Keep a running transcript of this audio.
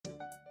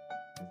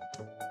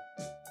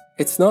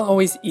It's not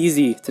always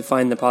easy to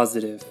find the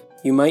positive.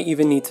 You might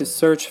even need to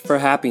search for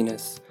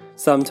happiness.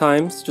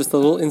 Sometimes, just a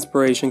little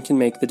inspiration can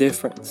make the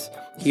difference.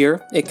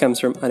 Here, it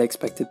comes from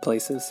unexpected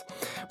places.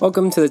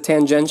 Welcome to the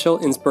Tangential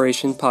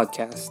Inspiration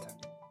Podcast.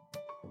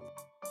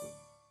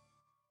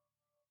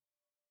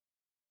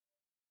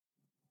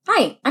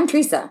 Hi, I'm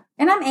Teresa.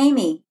 And I'm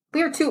Amy.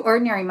 We are two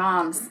ordinary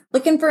moms.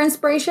 Looking for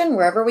inspiration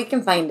wherever we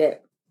can find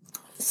it.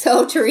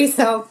 So,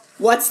 Teresa,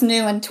 what's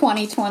new in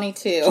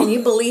 2022? Can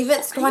you believe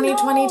it's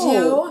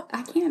 2022?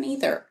 I can't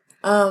either.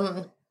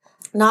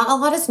 Not a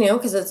lot is new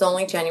because it's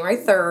only January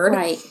 3rd.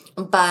 Right.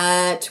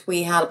 But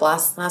we had a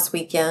blast last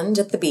weekend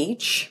at the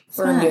beach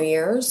for New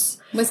Year's.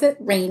 Was it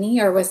rainy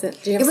or was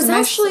it? It was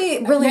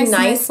actually really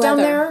nice down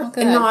there. Oh,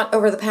 and not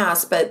over the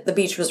pass, but the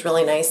beach was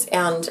really nice.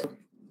 And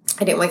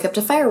I didn't wake up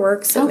to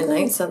fireworks at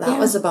midnight, so that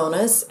was a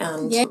bonus.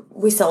 And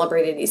we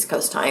celebrated East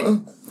Coast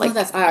time. I like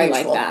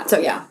that. So,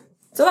 yeah.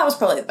 So that was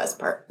probably the best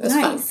part. It was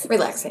nice. fun.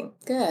 Relaxing.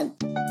 Good.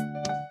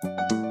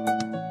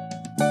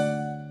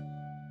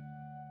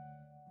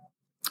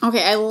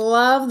 Okay, I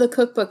love the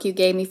cookbook you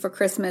gave me for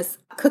Christmas,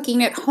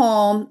 Cooking at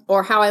Home,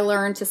 or How I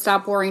Learned to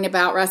Stop Worrying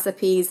About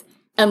Recipes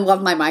and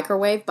Love My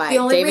Microwave by David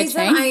Chang. The only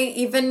reason I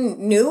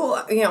even knew,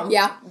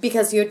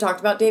 because you had talked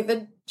about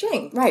David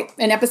Chang. Right,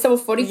 in episode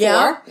 44.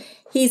 Yeah.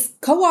 He's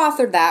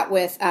co-authored that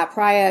with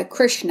Priya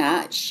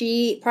Krishna.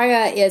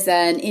 Priya is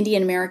an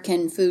Indian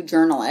American food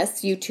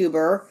journalist,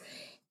 YouTuber,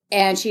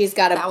 and she's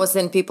got That was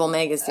in People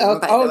magazine,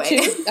 by the way.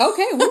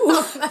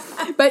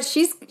 Okay, but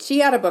she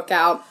had a book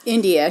out,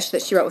 Indie-ish,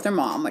 that she wrote with her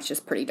mom, which is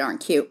pretty darn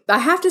cute. I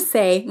have to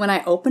say, when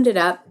I opened it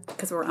up,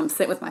 because I'm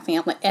sitting with my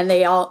family, and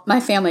my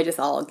family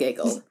just all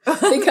giggled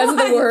because of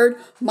the word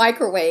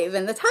microwave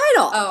in the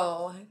title.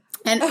 Oh.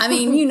 And I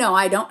mean,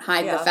 I don't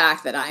hide the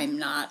fact that I'm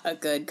not a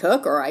good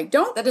cook, or I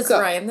don't. That is cook.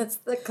 Ryan. That's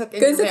the cook.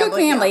 It's the cook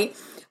family. Yeah.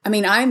 I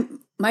mean,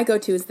 my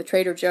go-to is the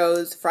Trader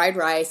Joe's fried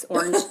rice,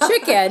 orange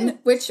chicken,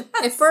 which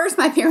at first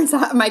my kids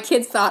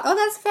thought, oh,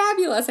 that's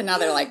fabulous. And now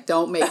they're like,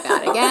 don't make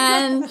that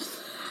again.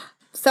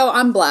 So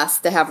I'm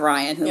blessed to have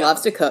Ryan, who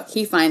loves to cook.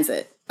 He finds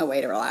it a way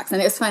to relax. And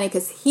it was funny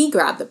because he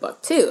grabbed the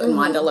book too and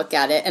wanted to look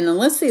at it. And then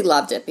Lucy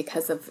loved it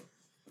because of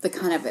the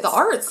kind of the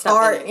art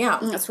stuff in it, yeah.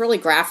 It's really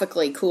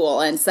graphically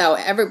cool. And so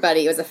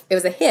everybody, it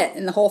was a hit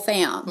in the whole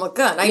fam. Well,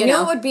 good. I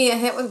knew it would be a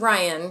hit with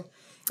Ryan.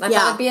 I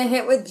thought it would be a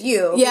hit with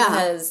you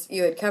because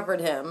you had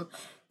covered him.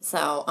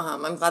 So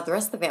I'm glad the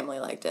rest of the family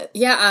liked it.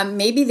 Yeah,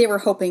 maybe they were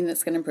hoping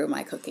that's going to improve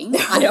my cooking.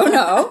 I don't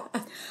know.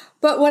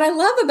 But what I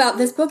love about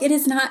this book, it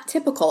is not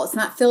typical. It's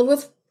not filled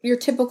with your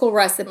typical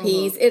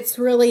recipes. It's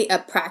really a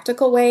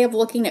practical way of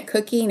looking at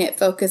cooking. It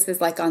focuses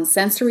on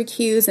sensory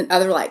cues and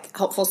other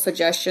helpful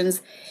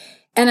suggestions.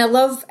 And I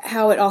love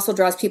how it also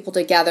draws people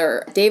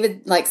together.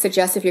 David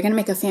suggests if you're going to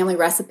make a family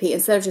recipe,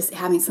 instead of just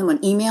having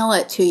someone email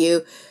it to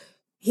you,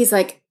 he's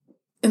like,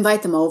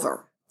 invite them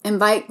over.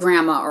 Invite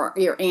grandma or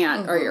your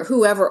aunt or your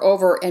whoever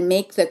over and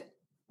make the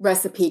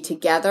recipe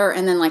together,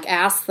 and then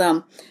ask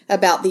them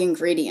about the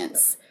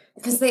ingredients.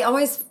 Because they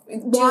always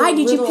why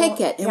did you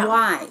pick it and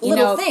why?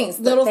 Little things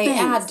that they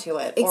add to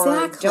it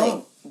or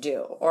don't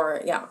do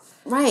or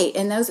Right,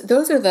 and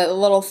those are the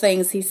little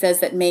things he says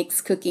that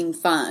makes cooking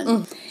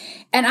fun.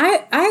 And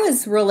I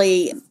was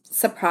really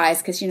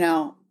surprised because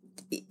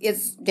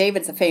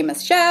David's a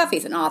famous chef,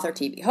 he's an author,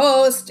 TV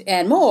host,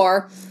 and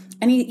more.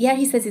 And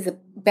he says he's a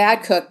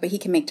bad cook, but he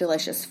can make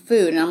delicious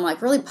food. And I'm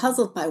really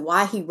puzzled by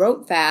why he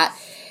wrote that.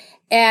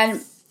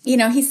 And,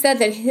 he said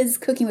that his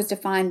cooking was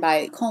defined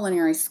by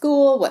culinary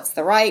school, what's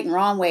the right and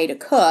wrong way to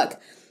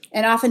cook.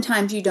 And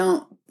oftentimes you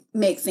don't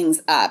make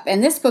things up.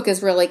 And this book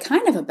is really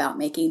kind of about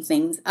making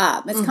things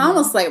up. It's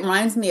almost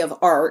reminds me of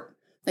art.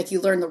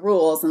 You learn the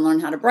rules and learn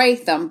how to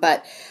break them.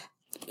 But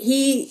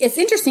it's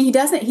interesting. He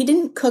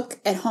didn't cook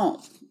at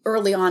home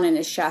early on in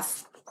his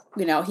chef.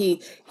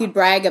 He'd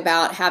brag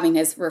about having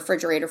his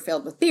refrigerator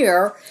filled with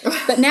beer,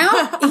 but now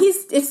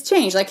it's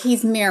changed.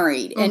 He's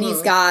married and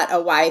he's got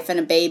a wife and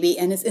a baby,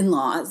 and his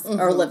in-laws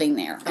are living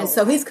there, and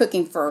so he's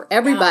cooking for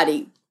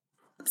everybody.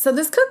 So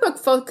this cookbook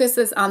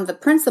focuses on the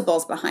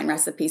principles behind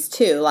recipes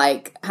too,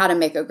 like how to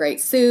make a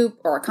great soup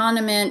or a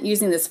condiment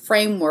using this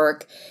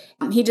framework.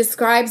 He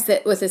describes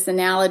it with this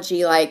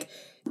analogy,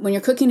 when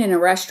you're cooking in a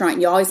restaurant,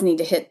 you always need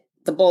to hit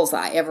the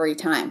bullseye every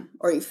time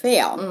or you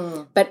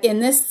fail. But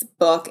in this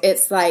book,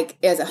 it's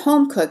as a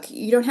home cook,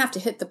 you don't have to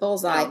hit the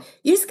bullseye. No.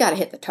 You just got to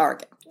hit the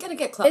target. Got to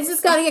get close. It's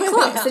just got to get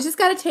close. It's just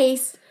got to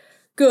taste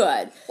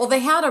good. Well, they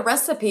had a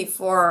recipe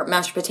for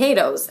mashed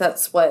potatoes.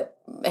 That's what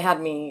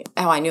had me,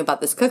 how I knew about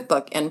this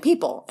cookbook and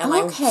people. And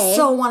I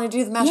so want to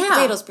do the mashed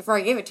potatoes before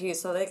I gave it to you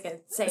so they can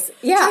say,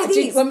 try these.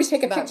 Do you want me to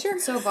take a picture?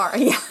 So far,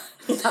 yeah.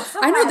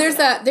 I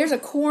know there's a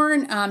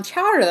corn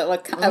chowder that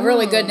looked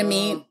really good to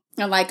me.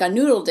 A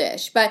noodle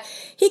dish, but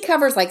he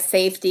covers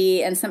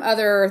safety and some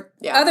other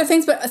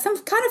things, but some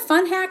kind of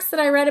fun hacks that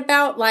I read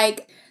about,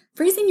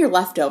 freezing your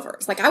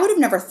leftovers. Like, I would have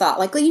never thought,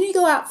 like, you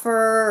go out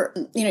for,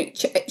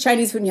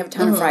 Chinese food and you have a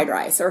ton of fried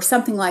rice or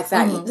something like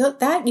that.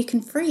 That you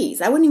can freeze.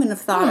 I wouldn't even have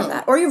thought of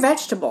that. Or your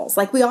vegetables.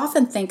 Like, we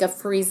often think of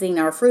freezing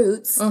our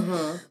fruits,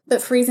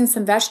 but freezing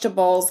some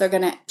vegetables, they're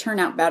going to turn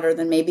out better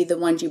than maybe the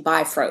ones you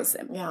buy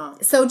frozen. Yeah.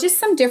 So just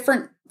some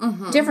different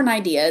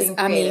ideas.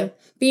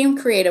 Being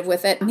creative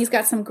with it. He's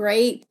got some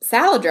great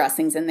salad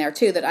dressings in there,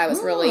 too, that I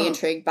was really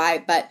intrigued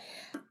by. But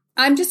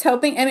I'm just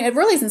hoping, it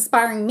really is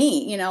inspiring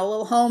me, a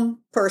little home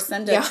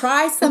person to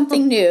try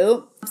something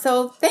new.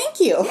 So thank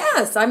you.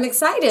 Yes, I'm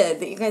excited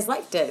that you guys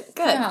liked it.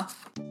 Good. Yeah.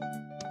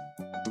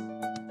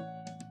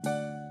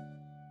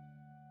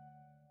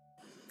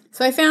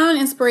 So I found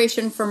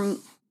inspiration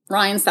from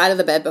Ryan's Side of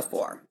the Bed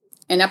before.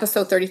 In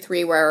episode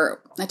 33,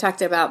 where I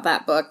talked about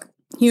that book,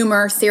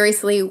 Humor,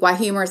 Seriously, Why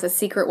Humor is a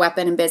Secret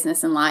Weapon in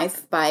Business and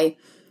Life by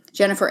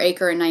Jennifer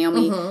Aker and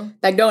Naomi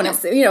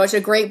Bagdonis. It's a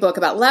great book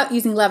about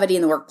using levity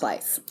in the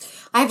workplace.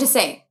 I have to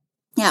say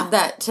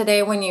that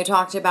today when you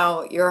talked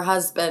about your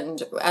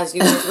husband as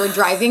you guys were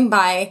driving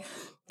by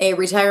a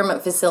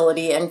retirement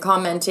facility and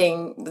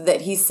commenting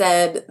that he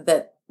said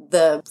that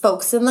the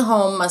folks in the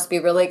home must be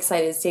really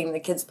excited seeing the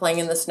kids playing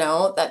in the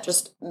snow, that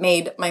just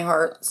made my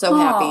heart so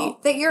happy.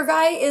 That your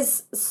guy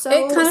is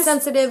so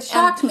sensitive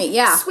shocked me,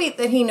 sweet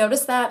that he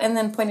noticed that and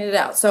then pointed it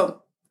out.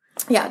 So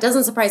yeah, it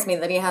doesn't surprise me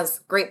that he has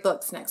great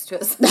books next to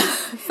his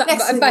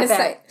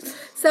bed.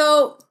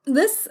 So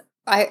this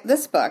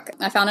book,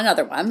 I found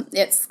another one.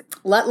 It's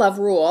Let Love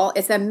Rule.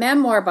 It's a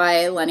memoir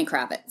by Lenny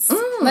Kravitz,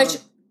 which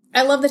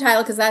I love the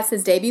title because that's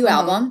his debut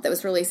album that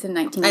was released in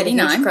 1989.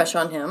 I had a huge crush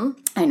on him.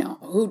 I know.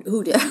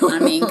 Who didn't? I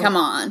mean, come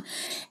on.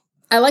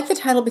 I like the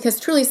title because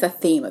truly it's the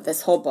theme of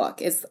this whole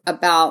book is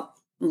about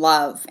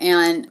love,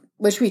 and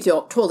which we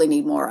totally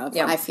need more of,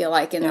 I feel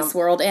like, in this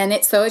world. And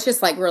it's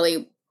just like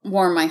really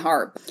warmed my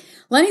heart.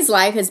 Lenny's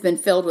life has been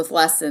filled with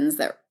lessons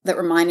that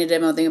reminded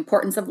him of the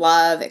importance of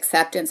love,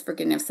 acceptance,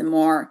 forgiveness, and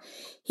more.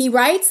 He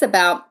writes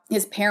about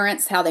his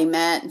parents, how they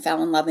met and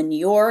fell in love in New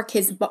York.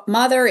 His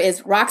mother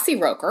is Roxy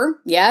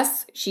Roker.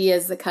 Yes, she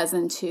is a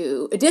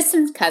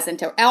distant cousin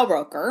to Al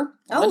Roker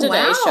on the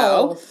Today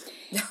Show.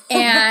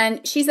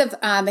 And she's of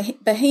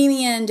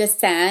Bahamian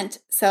descent.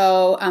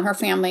 So her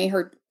family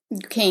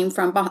came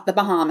from the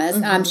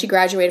Bahamas. She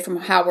graduated from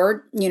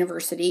Howard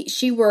University.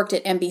 She worked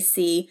at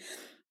NBC.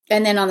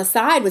 And then on the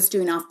side was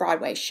doing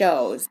off-Broadway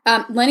shows.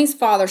 Lenny's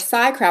father,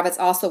 Cy Kravitz,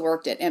 also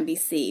worked at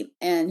NBC.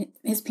 And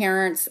his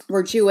parents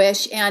were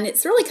Jewish. And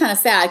it's really kind of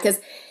sad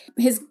because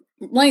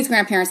Lenny's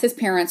grandparents, his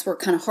parents were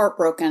kind of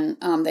heartbroken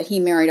that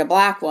he married a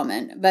black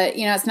woman. But,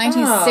 it's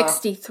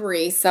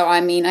 1963. So,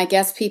 I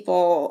guess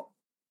people,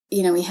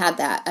 we had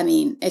that.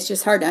 It's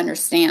just hard to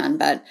understand.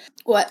 But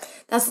what?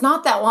 That's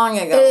not that long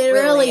ago. It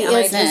really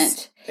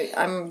isn't.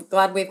 I'm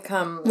glad we've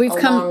come a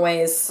long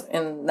ways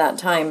in that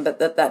time, but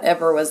that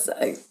ever was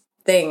a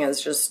thing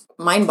is just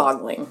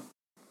mind-boggling.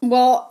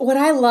 Well, what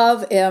I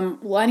love,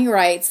 Lenny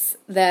writes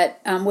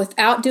that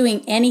without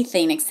doing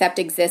anything except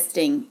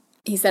existing,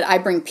 he said, I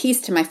bring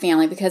peace to my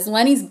family because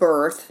Lenny's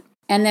birth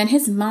and then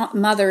his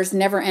mother's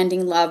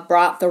never-ending love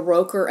brought the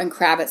Roker and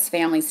Kravitz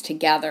families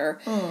together.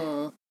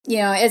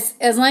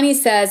 As Lenny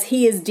says,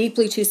 he is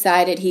deeply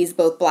two-sided. He's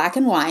both black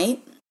and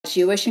white,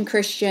 Jewish and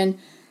Christian,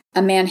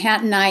 a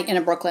Manhattanite and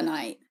a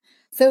Brooklynite.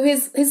 So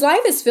his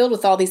life is filled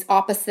with all these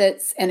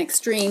opposites and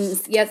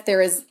extremes, yet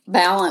there is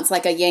balance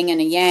like a yin and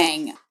a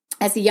yang.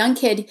 As a young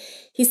kid,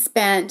 he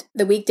spent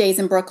the weekdays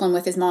in Brooklyn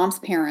with his mom's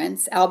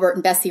parents, Albert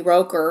and Bessie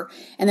Roker,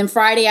 and then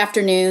Friday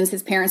afternoons,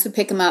 his parents would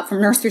pick him up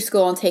from nursery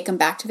school and take him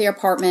back to their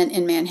apartment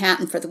in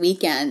Manhattan for the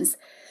weekends.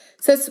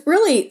 So it's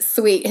really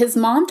sweet. His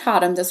mom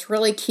taught him this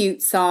really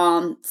cute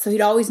song, so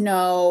he'd always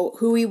know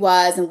who he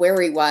was and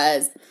where he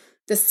was.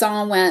 The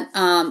song went,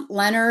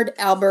 Leonard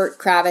Albert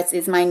Kravitz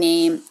is my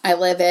name. I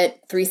live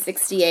at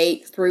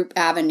 368 Throop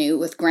Avenue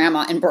with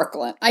Grandma in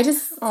Brooklyn.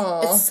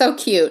 It's so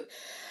cute.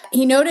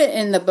 He noted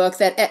in the book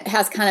that it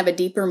has kind of a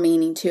deeper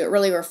meaning too. It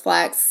really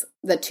reflects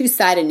the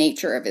two-sided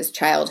nature of his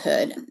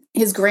childhood.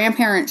 His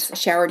grandparents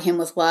showered him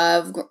with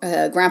love.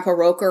 Grandpa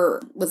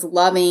Roker was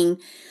loving.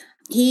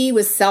 He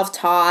was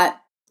self-taught.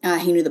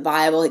 He knew the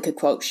Bible. He could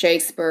quote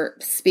Shakespeare,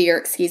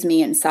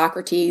 and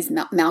Socrates,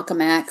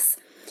 Malcolm X.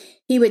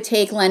 He would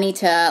take Lenny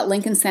to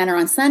Lincoln Center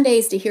on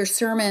Sundays to hear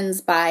sermons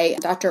by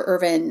Dr.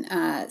 Irvin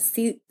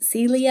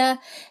Celia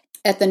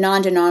at the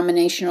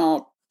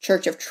non-denominational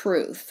Church of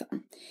Truth.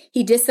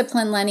 He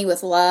disciplined Lenny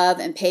with love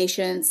and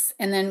patience.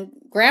 And then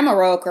Grandma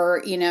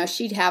Roker,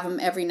 she'd have him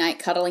every night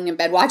cuddling in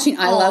bed watching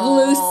I Love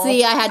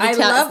Lucy. I had to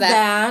tell us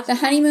that. The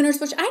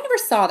Honeymooners, which I never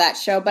saw that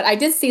show, but I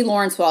did see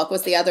Lawrence Welk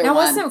was the other one. Now,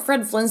 wasn't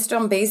Fred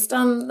Flintstone based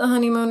on the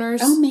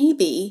Honeymooners? Oh,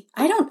 maybe.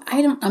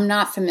 I'm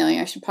not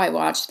familiar. I should probably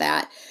watch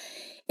that.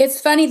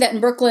 It's funny that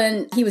in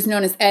Brooklyn, he was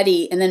known as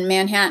Eddie, and then in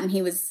Manhattan,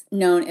 he was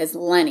known as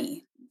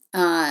Lenny.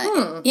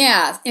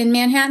 Yeah, in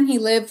Manhattan, he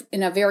lived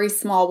in a very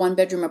small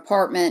one-bedroom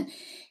apartment.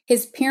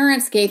 His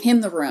parents gave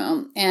him the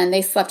room, and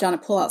they slept on a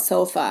pull-out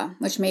sofa,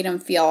 which made him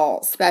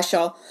feel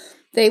special.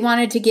 They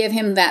wanted to give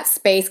him that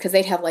space because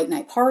they'd have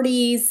late-night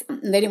parties,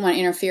 and they didn't want to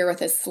interfere with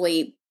his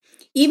sleep.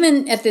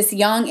 Even at this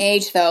young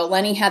age, though,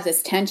 Lenny had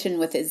this tension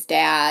with his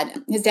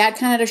dad. His dad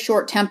kind of had a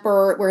short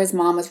temper, where his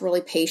mom was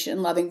really patient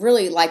and loving,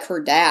 really like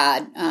her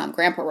dad,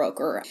 Grandpa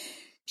Roker.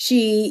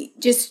 She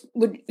just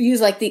would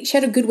use she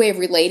had a good way of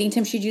relating to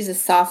him. She'd use a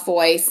soft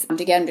voice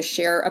to get him to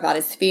share about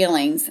his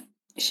feelings.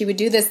 She would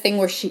do this thing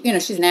where she's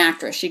an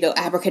actress. She'd go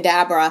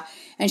abracadabra,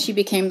 and she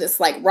became this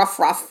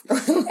rough.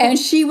 And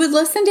she would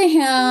listen to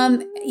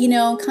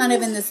him, kind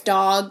of in this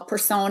dog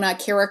persona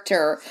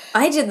character.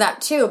 I did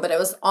that too, but it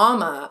was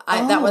Alma.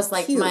 That was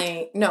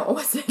cute. No, it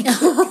wasn't. Because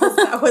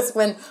that was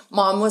when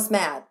Mom was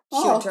mad.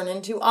 She would turn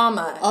into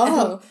Alma.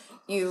 Oh.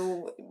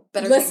 You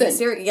better Listen. take me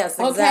serious. Yes,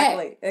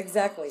 exactly. Okay.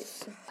 Exactly.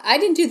 I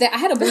didn't do that. I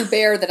had a Blue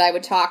Bear that I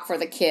would talk for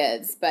the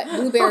kids, but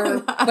Blue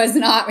Bear was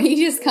not.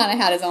 He just kind of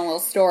had his own little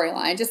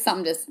storyline, just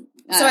something just.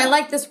 So I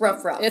like this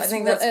rough. I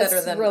think that's better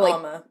than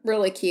Alma.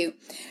 Really cute.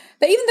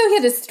 But even though he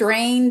had a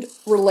strained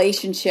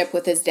relationship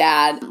with his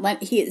dad,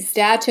 his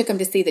dad took him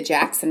to see the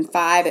Jackson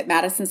 5 at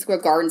Madison Square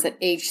Gardens at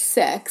age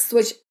 6,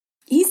 which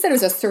he said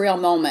was a surreal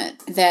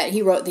moment that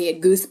he wrote. He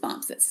had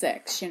goosebumps at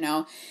 6,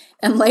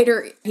 And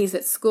later, he's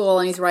at school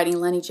and he's writing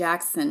Lenny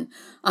Jackson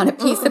on a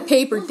piece of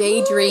paper,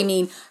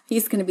 daydreaming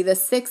he's going to be the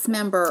 6th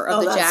member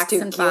of the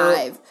Jackson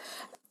 5.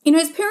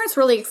 His parents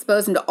really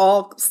exposed him to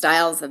all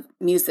styles of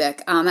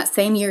music. That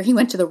same year, he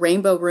went to the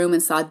Rainbow Room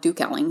and saw Duke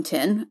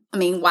Ellington. I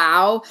mean,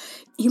 wow.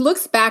 He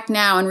looks back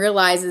now and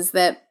realizes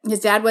that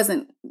his dad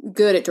wasn't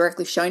good at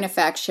directly showing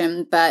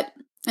affection, but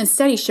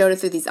instead he showed it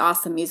through these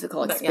awesome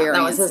musical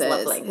experiences. That was his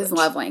love language. His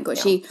love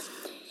language. Yeah.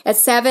 At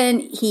 7,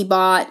 he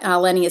bought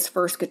Lenny his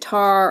first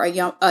guitar, a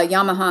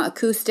Yamaha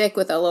acoustic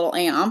with a little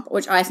amp,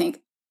 which I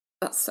think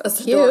that's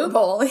cute.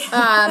 Adorable.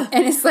 And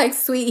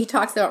it's sweet. He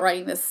talks about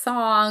writing this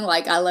song,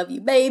 I love you,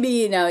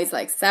 baby.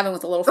 He's 7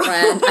 with a little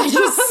friend. I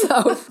just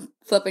so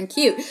flippin'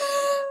 cute.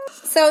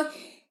 So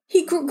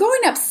he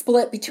growing up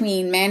split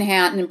between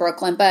Manhattan and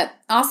Brooklyn, but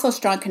also a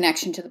strong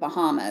connection to the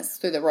Bahamas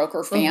through the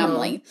Roker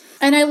family. Mm-hmm.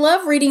 And I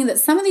love reading that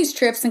some of these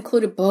trips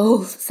included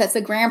both sets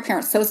of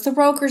grandparents. So it's the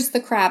Rokers,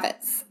 the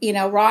Kravitz.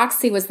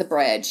 Roxy was the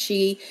bridge.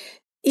 She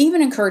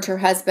even encouraged her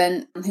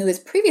husband, who his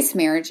previous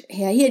marriage,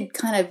 he had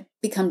kind of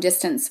become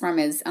distanced from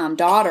his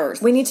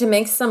daughters. We need to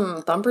make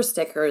some bumper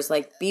stickers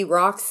Be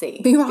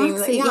Roxy. Be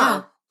Roxy,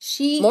 yeah.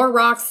 More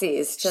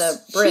Roxys to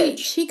bridge.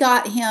 She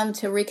got him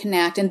to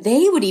reconnect, and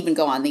they would even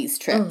go on these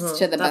trips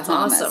to the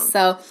Bahamas. Awesome.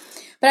 So,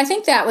 but I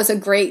think that was a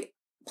great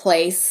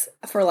place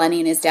for Lenny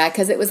and his dad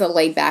because it was a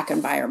laid back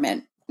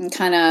environment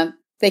and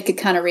they could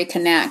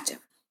reconnect.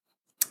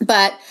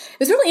 But it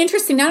was really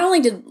interesting. Not only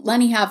did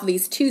Lenny have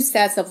these two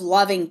sets of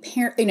loving,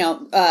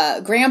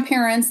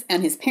 grandparents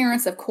and his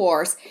parents, of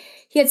course,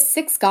 he had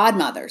 6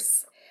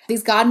 godmothers.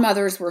 These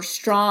godmothers were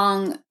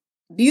strong,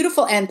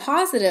 beautiful, and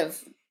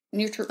positive.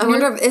 I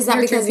wonder is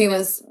that because he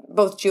was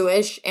both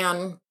Jewish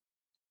and...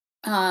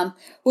 Well,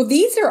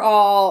 these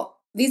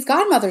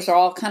godmothers are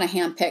all kind of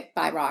handpicked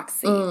by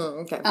Roxy.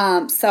 Okay.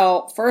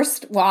 So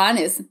first one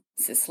is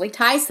Cicely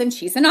Tyson.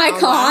 She's an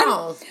icon.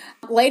 Oh,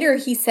 wow. Later,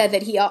 he said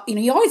that he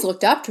always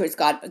looked up to his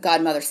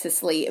godmother,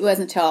 Cicely. It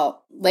wasn't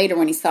until later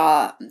when he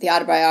saw the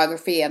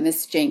autobiography of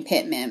Miss Jane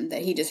Pittman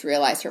that he just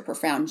realized her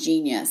profound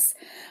genius.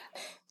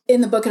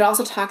 In the book, it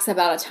also talks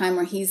about a time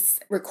where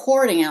he's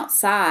recording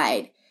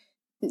outside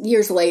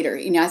years later.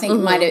 I think it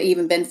might have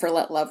even been for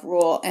Let Love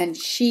Rule, and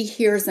she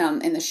hears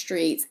him in the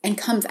streets and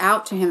comes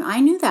out to him.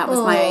 I knew that was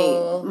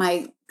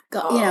my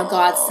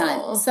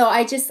godson. So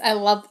I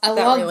love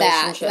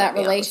that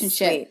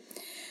relationship.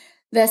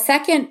 The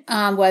second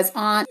was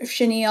Aunt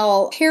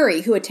Chanel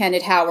Perry, who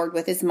attended Howard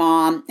with his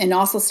mom and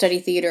also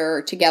studied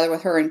theater together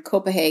with her in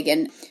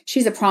Copenhagen.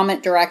 She's a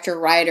prominent director,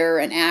 writer,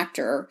 and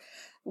actor.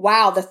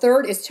 Wow, the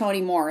third is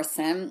Toni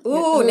Morrison.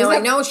 Ooh, I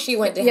know she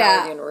went to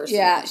Howard University.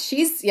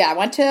 Yeah,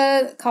 went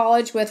to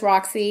college with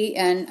Roxy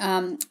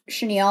and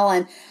Chanel.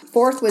 And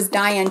fourth was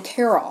Diane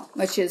Carroll,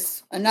 which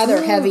is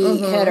another heavy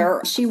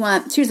hitter. She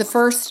was the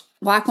first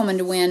Black woman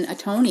to win a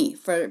Tony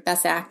for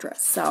Best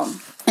Actress. So,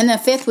 and the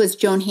fifth was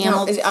Joan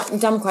Hamilton.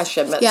 Dumb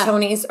question, but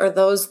Tonys, are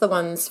those the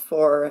ones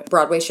for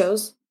Broadway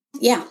shows?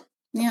 Yeah,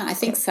 I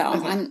think so.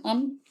 Okay.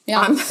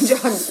 I'm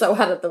so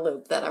out of the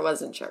loop that I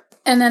wasn't sure.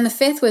 And then the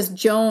fifth was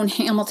Joan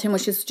Hamilton,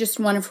 which is just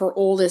one of her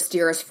oldest,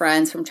 dearest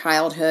friends from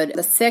childhood.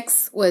 The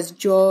sixth was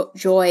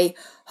Joy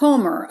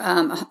Homer,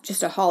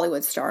 just a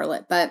Hollywood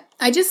starlet. But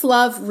I just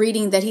love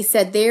reading that he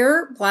said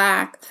their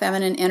Black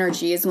feminine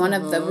energy is one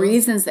of the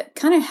reasons that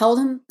kind of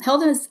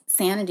held his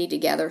sanity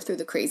together through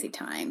the crazy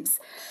times.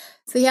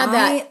 So he had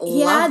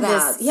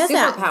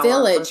that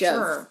village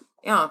of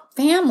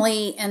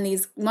family and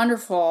these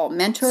wonderful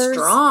mentors.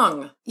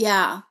 Strong.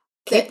 Yeah.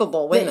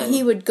 Capable women. That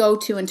he would go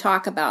to and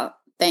talk about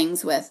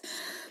things with.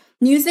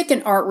 Music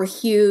and art were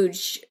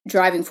huge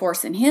driving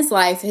force in his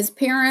life. His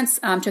parents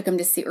took him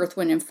to see Earth,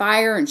 Wind, and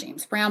Fire and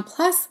James Brown.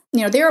 Plus,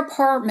 their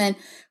apartment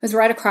was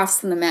right across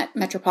from the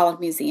Metropolitan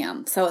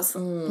Museum. So it's a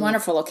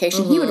wonderful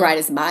location. He would ride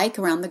his bike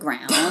around the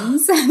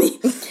grounds.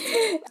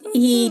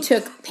 He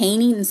took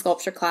painting and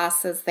sculpture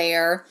classes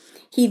there.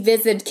 he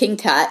visited King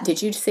Tut.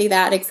 Did you see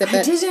that exhibit?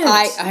 I didn't.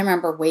 I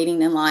remember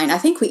waiting in line. I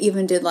think we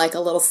even did like a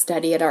little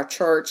study at our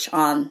church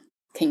on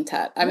King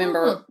Tut. I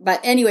remember. But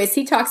anyways,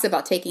 he talks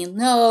about taking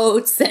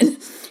notes and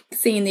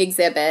seeing the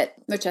exhibit,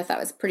 which I thought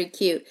was pretty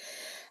cute.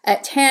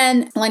 At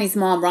 10, Lenny's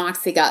mom,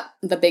 Roxy, got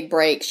the big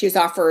break. She was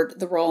offered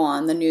the role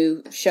on the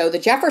new show, The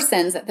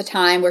Jeffersons, at the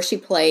time, where she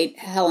played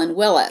Helen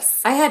Willis.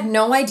 I had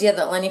no idea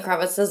that Lenny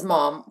Kravitz's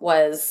mom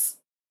was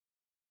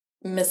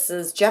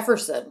Mrs.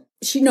 Jefferson.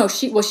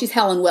 She's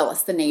Helen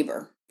Willis, the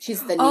neighbor.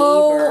 She's the neighbor.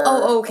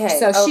 Oh, okay.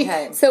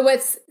 So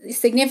what's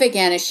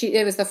significant is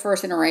it was the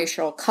first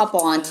interracial couple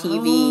on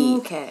TV.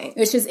 Okay.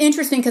 Which is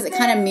interesting because it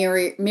kind of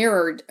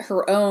mirrored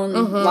her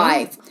own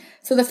life.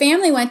 So the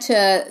family went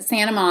to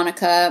Santa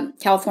Monica,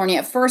 California.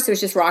 At first, it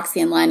was just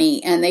Roxy and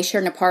Lenny, and they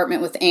shared an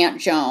apartment with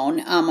Aunt Joan,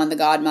 one of the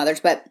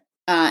godmothers,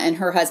 and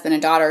her husband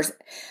and daughters.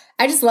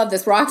 I just love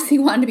this. Roxy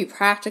wanted to be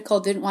practical,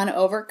 didn't want to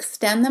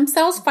overextend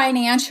themselves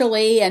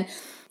financially, and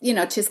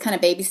just kind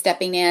of baby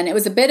stepping in. It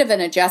was a bit of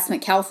an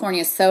adjustment.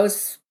 California is so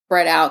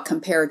spread out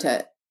compared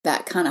to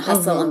that kind of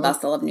hustle and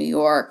bustle of New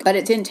York. But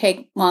it didn't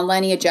take long.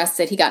 Lenny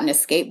adjusted. He got into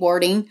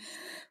skateboarding,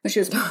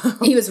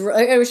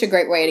 it was a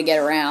great way to get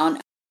around.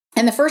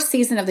 And the first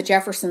season of The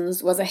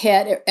Jeffersons was a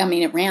hit.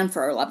 It ran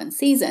for 11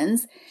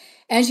 seasons.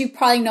 As you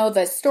probably know,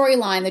 the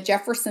storyline, the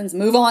Jeffersons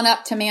move on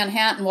up to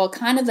Manhattan. Well,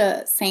 kind of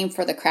the same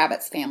for the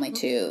Kravitz family,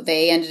 too.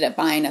 They ended up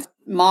buying a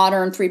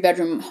modern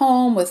 3-bedroom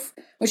home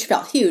which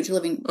felt huge,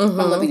 living in an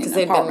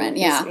apartment.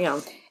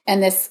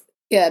 And this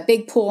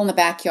big pool in the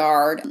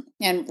backyard.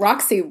 And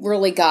Roxy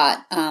really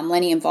got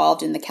Lenny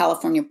involved in the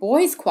California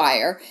Boys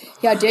Choir.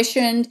 He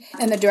auditioned,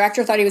 and the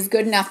director thought he was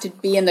good enough to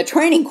be in the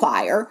training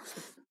choir.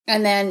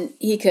 And then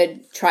he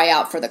could try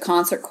out for the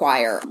concert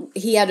choir.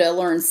 He had to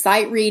learn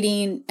sight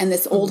reading and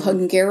this old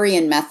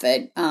Hungarian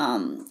method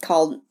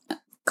called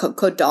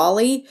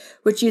Kodali,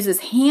 which uses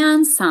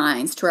hand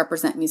signs to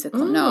represent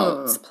musical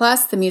notes.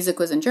 Plus, the music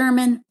was in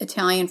German,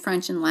 Italian,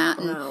 French, and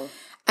Latin. Wow.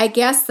 I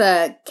guess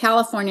the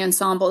California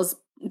ensemble is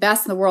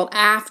best in the world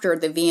after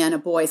the Vienna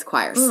Boys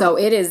Choir. So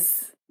it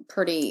is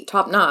pretty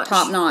top-notch.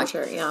 Top-notch.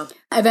 For sure, yeah.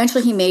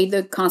 Eventually, he made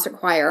the concert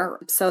choir.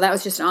 So that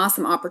was just an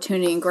awesome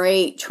opportunity and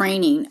great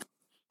training.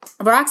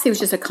 Roxy was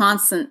just a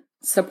constant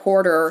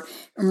supporter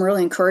and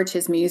really encouraged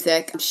his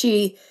music.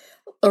 She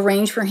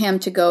arranged for him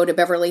to go to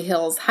Beverly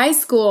Hills High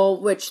School,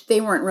 which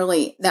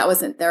that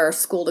wasn't their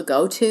school to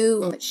go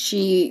to. But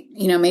she,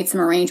 made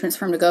some arrangements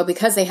for him to go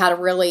because they had a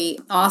really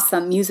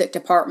awesome music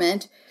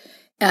department.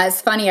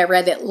 It's funny, I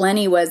read that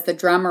Lenny was the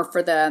drummer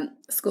for the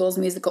school's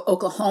musical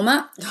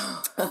Oklahoma,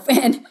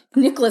 and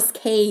Nicolas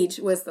Cage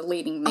was the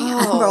leading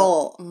man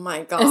role. Oh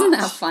my gosh. Isn't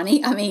that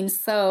funny?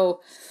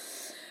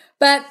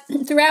 But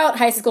throughout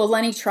high school,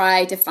 Lenny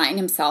tried to find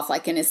himself,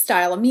 like in his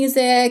style of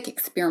music,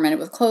 experimented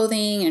with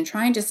clothing, and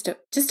trying just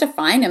to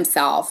find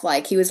himself.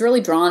 Like he was really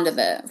drawn to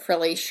the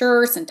frilly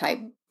shirts and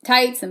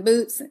tights and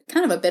boots.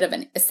 Kind of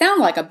it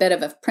sounded like a bit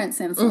of a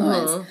Prince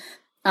influence.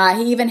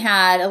 He even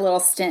had a little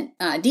stint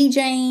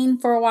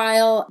DJing for a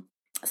while.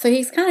 So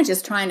he's kind of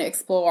just trying to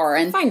explore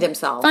and find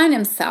himself.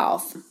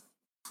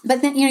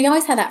 But then, you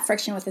always had that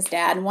friction with his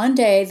dad. And one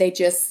day they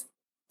just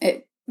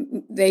had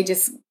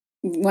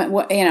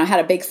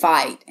a big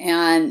fight,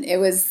 and it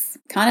was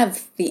kind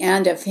of the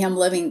end of him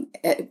living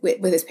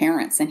with his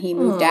parents, and he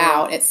moved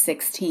out at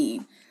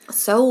 16.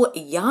 So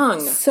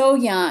young.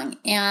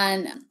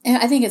 And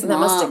I think his mom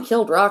must have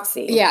killed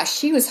Roxy. Yeah,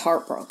 she was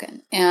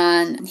heartbroken.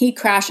 And he'd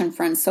crash on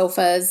friends'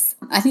 sofas.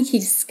 I think he'd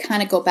just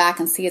kind of go back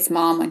and see his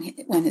mom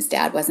when his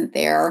dad wasn't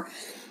there.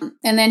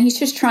 And then he's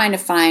just trying to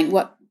find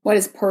what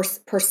his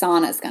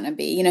persona is going to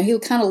be. He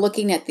was kind of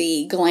looking at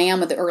the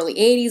glam of the early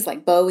 80s,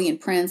 like Bowie and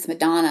Prince,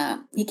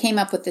 Madonna. He came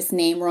up with this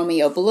name,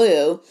 Romeo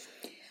Blue.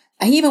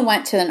 He even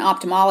went to an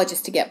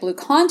ophthalmologist to get blue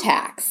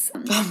contacts.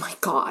 Oh my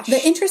gosh.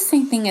 The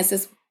interesting thing is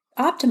this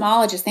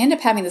ophthalmologist, they end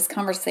up having this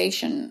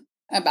conversation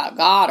about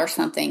God or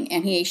something,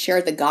 and he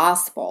shared the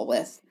gospel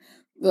with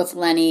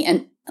Lenny.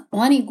 And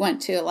Lenny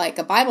went to like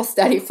a Bible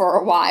study for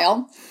a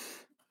while.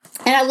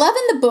 And I love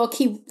in the book,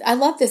 I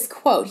love this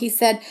quote. He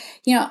said,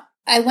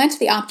 I went to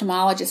the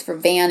ophthalmologist for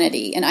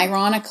vanity, and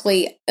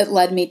ironically, it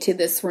led me to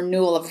this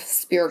renewal of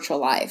spiritual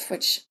life,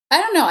 which, I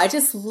don't know, I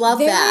just love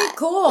that. Very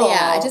cool.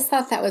 Yeah, I just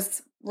thought that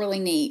was really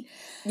neat.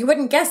 You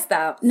wouldn't guess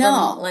that from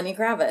Lenny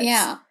Kravitz.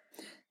 Yeah.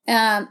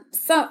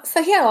 So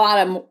he had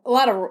a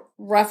lot of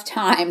rough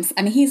times.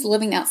 He's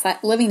living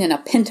in a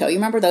Pinto. You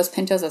remember those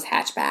Pintos, those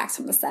hatchbacks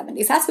from the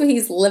 70s? That's what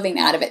he's living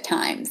out of at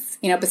times,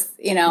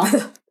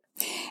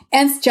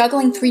 and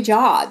juggling 3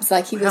 jobs.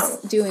 Like he was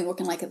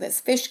working like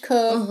this fish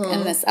cook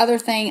and this other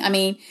thing.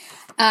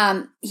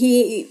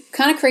 He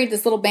kind of created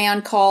this little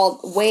band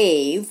called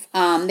Wave.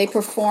 They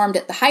performed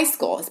at the high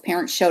school. His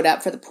parents showed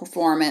up for the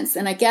performance.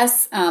 And I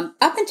guess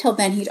up until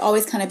then, he'd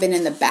always kind of been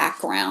in the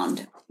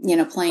background,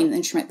 playing the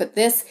instrument. But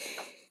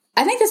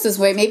I think this was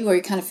where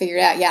he kind of figured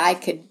out,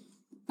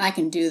 I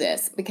can do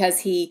this, because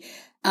he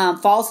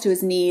falls to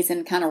his knees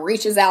and kind of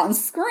reaches out and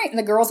screams.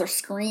 The girls are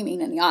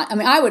screaming in the audience. I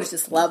mean, I would have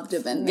just loved to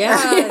have been there.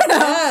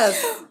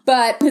 Yes.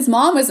 But his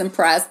mom was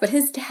impressed. But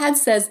his dad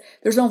says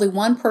there's only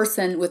one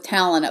person with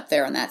talent up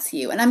there, and that's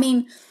you. And I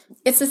mean,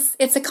 it's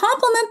a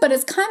compliment, but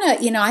it's kind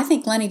of, I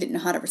think Lenny didn't know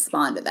how to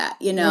respond to that,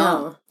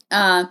 No.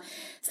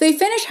 So he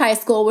finished high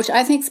school, which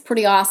I think is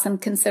pretty awesome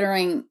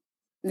considering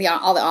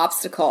all the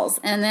obstacles.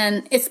 And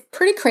then it's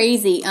pretty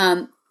crazy.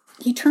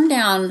 He turned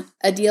down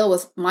a deal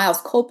with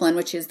Miles Copeland,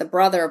 which is the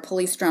brother of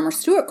Police drummer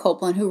Stuart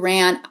Copeland, who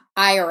ran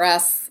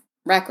IRS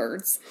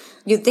Records.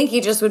 You'd think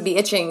he just would be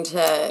itching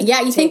to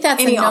you think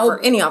that's any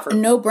offer. a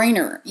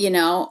no-brainer,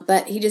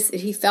 but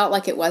he felt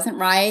like it wasn't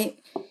right.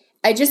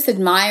 I just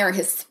admire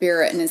his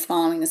spirit and his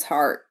following his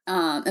heart.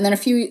 And then a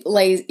few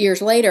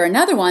years later,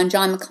 another one,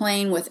 John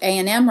McClane with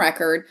A&M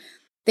Record,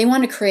 they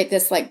wanted to create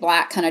this like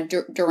black kind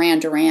of Duran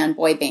Duran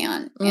boy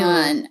band.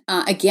 And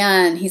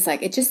again, he's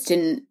like, it just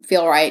didn't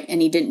feel right,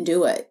 and he didn't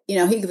do it.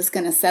 He was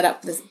going to set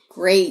up this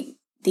great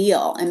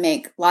deal and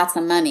make lots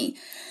of money.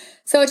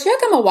 So it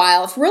took him a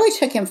while. It really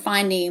took him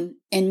finding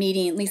and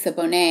meeting Lisa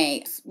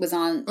Bonet, was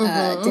on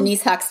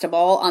Denise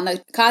Huxtable on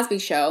the Cosby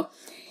Show.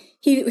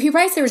 He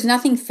writes there was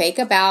nothing fake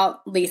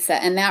about Lisa,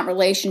 and that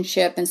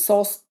relationship and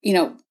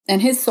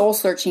and his soul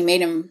searching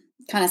made him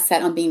kind of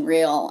set on being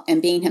real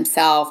and being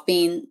himself,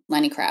 being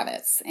Lenny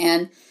Kravitz.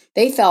 And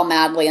they fell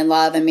madly in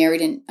love and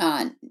married in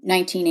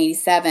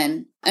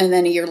 1987. And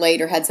then a year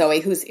later had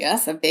Zoe, who's,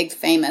 a big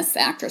famous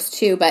actress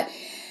too. But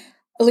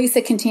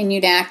Lisa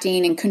continued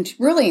acting and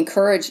really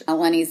encouraged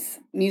Lenny's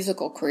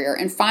musical career.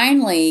 And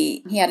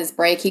finally, he had his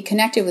break. He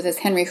connected with this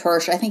Henry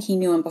Hirsch. I think he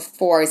knew him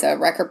before. He's a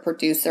record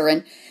producer.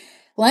 And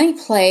Lenny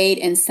played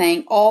and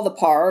sang all the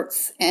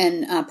parts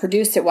and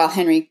produced it while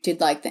Henry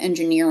did like the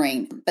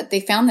engineering. But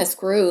they found this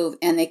groove,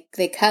 and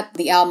they cut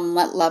the album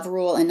Let Love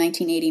Rule in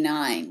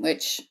 1989,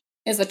 which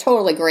is a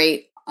totally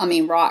great,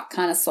 rock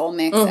kind of soul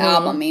mix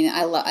album. I mean,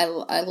 I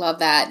love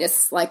that.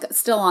 It's like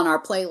still on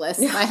our playlist.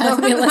 My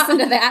husband listened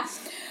to that.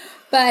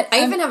 But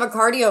I even have a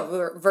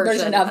cardio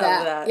version of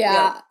that.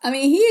 Yeah. I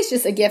mean, he is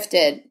just a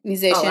gifted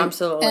musician. Oh,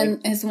 absolutely.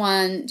 And has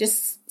won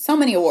just so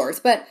many awards.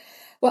 But,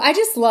 I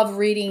just love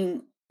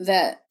reading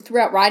that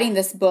throughout writing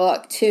this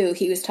book, too,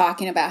 he was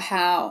talking about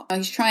how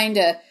he's trying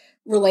to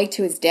relate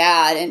to his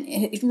dad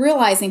and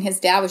realizing his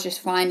dad was just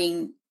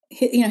finding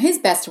his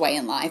best way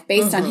in life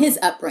based on his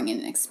upbringing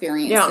and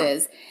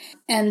experiences.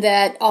 Yeah. And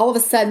that all of a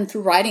sudden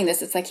through writing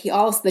this, it's like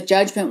the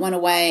judgment went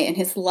away and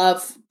his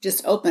love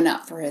just opened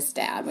up for his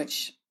dad,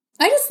 which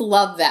I just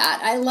love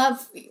that. I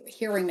love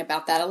hearing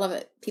about that. I love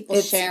it.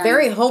 People sharing. It's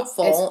very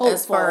hopeful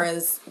as far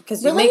as,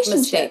 because you make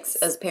mistakes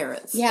as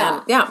parents.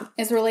 Yeah. And,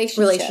 as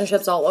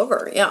relationships all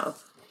over. Yeah.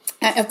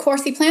 And of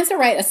course, he plans to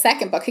write a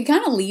second book. He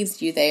kind of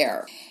leaves you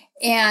there.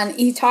 And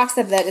he talks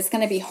of that it's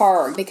going to be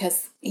hard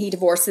because he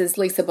divorces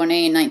Lisa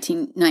Bonet in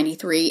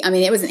 1993. I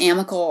mean, it was an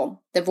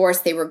amicable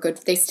divorce. They were good.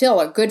 They still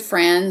are good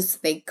friends.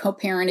 They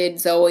co-parented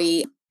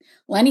Zoe.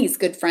 Lenny's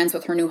good friends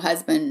with her new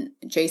husband,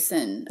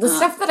 Jason. The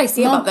stuff that I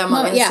see about them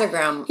on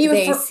Instagram,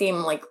 they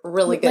seem like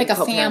really good, like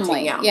a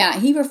family. Yeah,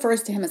 he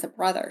refers to him as a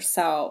brother.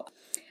 So,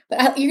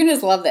 but you're gonna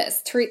just love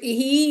this.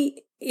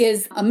 He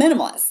is a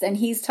minimalist, and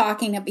he's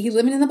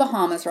living in the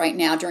Bahamas right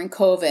now during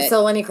COVID.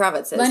 So Lenny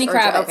Kravitz is. Lenny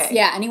Kravitz,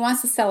 yeah, and he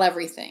wants to sell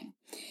everything,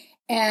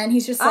 and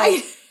he's just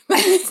like,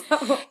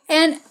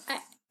 and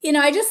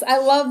I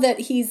love that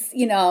he's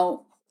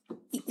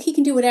he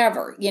can do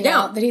whatever,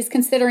 that he's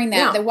considering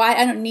that why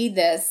I don't need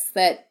this,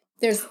 that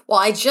there's... Well,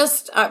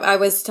 I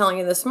was telling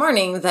you this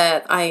morning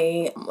that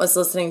I was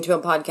listening to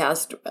a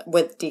podcast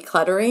with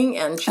decluttering,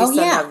 and she said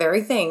that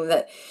very thing,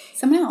 that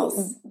someone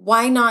else,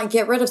 why not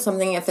get rid of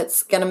something if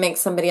it's going to make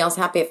somebody else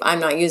happy if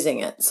I'm not using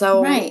it?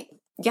 So,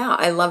 yeah,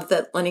 I love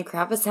that Lenny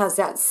Kravitz has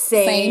that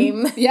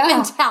same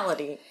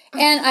mentality.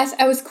 And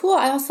I was cool.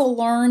 I also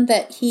learned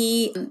that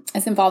he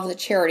is involved with a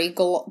charity,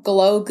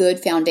 Glow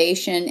Good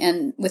Foundation,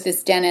 and with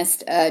his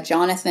dentist,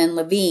 Jonathan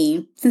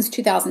Levine, since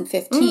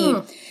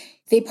 2015.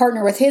 They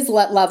partner with his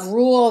Let Love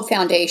Rule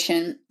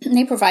Foundation, and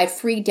they provide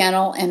free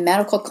dental and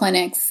medical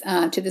clinics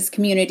to this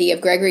community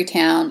of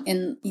Gregorytown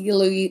in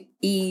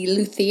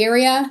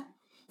Eleutheria.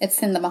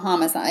 It's in the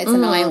Bahamas. It's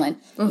an island.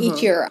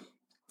 Each year.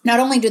 Not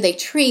only do they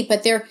treat,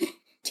 but they're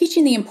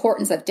teaching the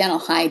importance of dental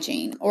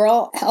hygiene.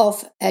 Oral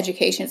health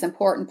education is an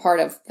important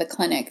part of the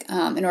clinic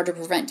in order to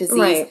prevent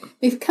disease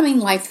becoming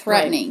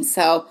life-threatening. Right.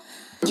 So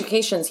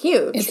education's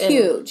huge. It's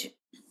huge.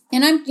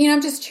 And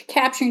I'm just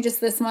capturing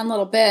just this one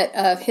little bit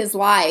of his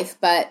life,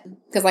 but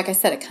because like I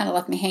said, it kind of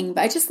left me hanging.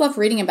 But I just love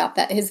reading about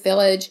that, his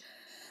village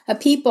of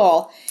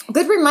people.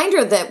 Good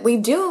reminder that we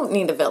do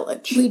need a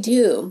village. We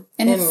do.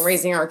 And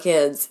raising our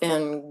kids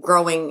and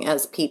growing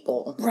as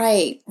people.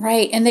 Right.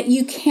 And that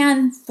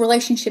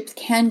relationships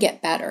can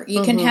get better.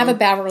 You can have a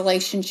bad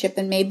relationship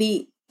and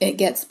maybe it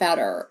gets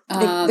better.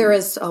 There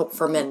is hope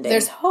for mending.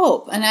 There's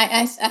hope. And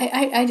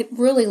I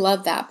really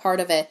love that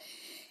part of it.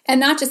 And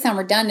not to sound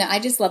redundant, I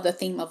just love the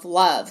theme of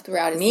love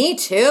throughout his Me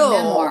too.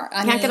 memoir.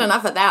 Can't get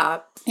enough of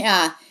that.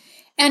 Yeah.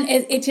 And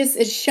it just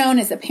is shown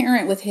as a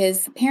parent with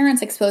his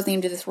parents exposing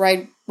him to this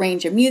wide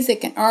range of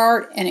music and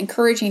art and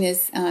encouraging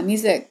his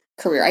music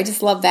career. I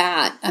just love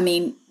that. I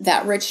mean,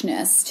 that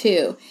richness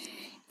too.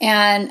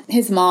 And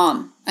his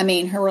mom, I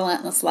mean, her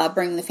relentless love,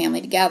 bringing the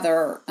family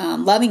together,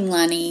 loving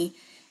Lenny.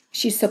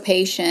 She's so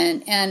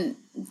patient. And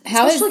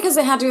especially because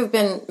it had to have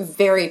been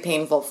very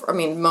painful.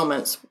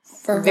 Moments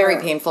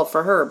very painful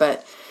for her,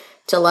 but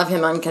to love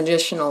him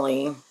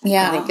unconditionally,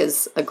 I think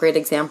is a great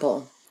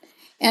example.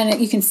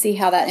 And you can see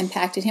how that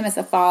impacted him as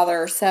a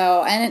father.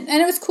 So, and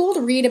it was cool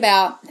to read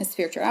about his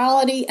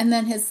spirituality and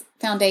then his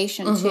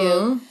foundation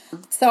too.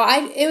 So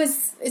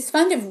it's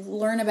fun to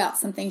learn about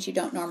some things you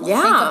don't normally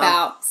think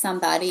about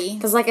somebody.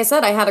 Because like I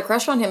said, I had a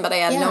crush on him, but I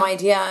had no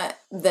idea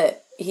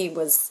that he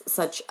was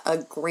such a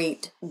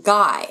great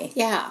guy.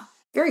 Yeah.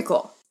 Very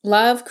cool.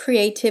 Love,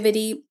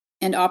 creativity,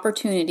 and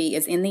opportunity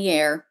is in the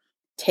air.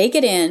 Take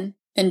it in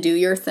and do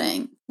your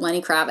thing.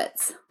 Lenny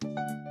Kravitz.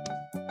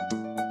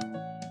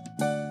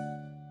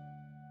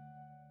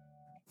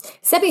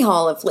 Sebby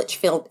Hall of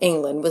Lichfield,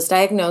 England, was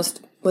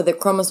diagnosed with a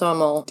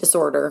chromosomal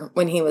disorder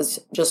when he was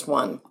just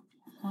 1.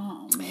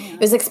 Oh, man. It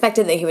was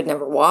expected that he would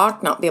never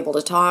walk, not be able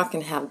to talk,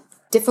 and have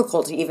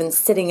difficulty even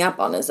sitting up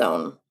on his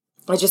own.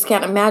 I just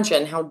can't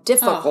imagine how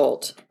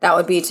difficult that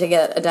would be to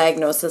get a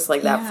diagnosis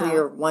like that for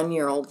your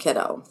 1-year-old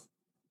kiddo.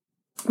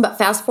 But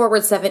fast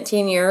forward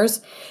 17 years,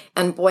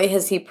 and boy,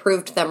 has he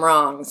proved them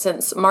wrong.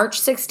 Since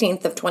March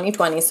 16th of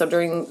 2020, so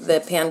during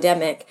the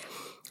pandemic,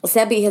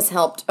 Sebby has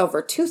helped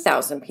over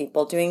 2,000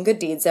 people doing good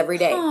deeds every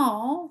day.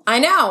 Aww. I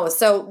know.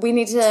 So we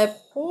need to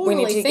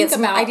get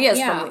some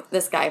ideas from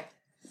this guy.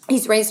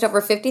 He's raised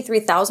over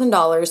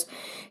 $53,000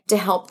 to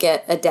help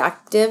get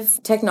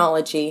adaptive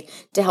technology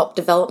to help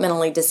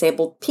developmentally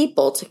disabled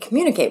people to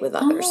communicate with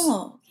others.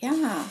 Oh,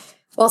 yeah.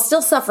 While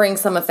still suffering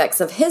some effects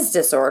of his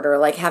disorder,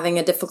 like having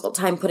a difficult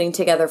time putting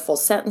together full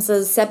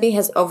sentences, Sebby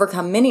has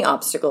overcome many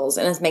obstacles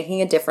and is making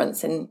a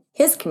difference in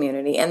his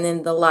community and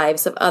in the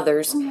lives of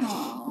others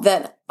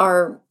that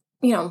are,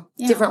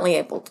 differently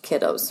abled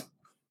kiddos.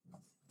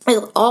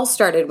 It all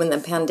started when the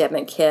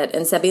pandemic hit,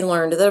 and Sebby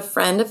learned that a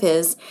friend of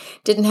his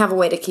didn't have a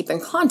way to keep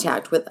in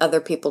contact with other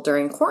people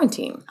during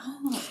quarantine.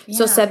 Oh, yeah.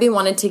 So Sebby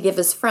wanted to give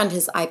his friend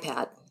his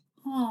iPad.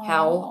 Oh,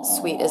 how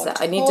sweet is that?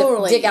 I need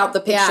to dig out the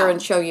picture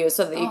and show you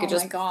so that you could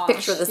just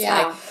picture this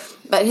guy.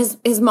 But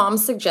his mom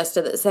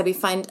suggested that Sebby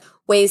find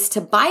ways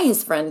to buy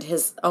his friend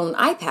his own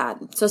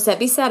iPad. So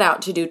Sebby set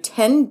out to do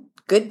 10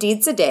 good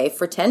deeds a day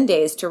for 10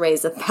 days to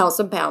raise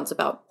 £1,000,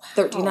 about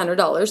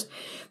 $1,300,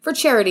 for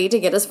charity to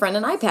get his friend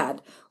an iPad,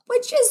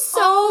 which is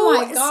so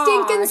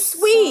stinking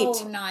sweet.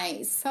 So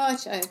nice.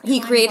 He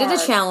created a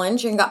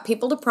challenge and got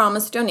people to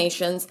promise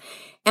donations,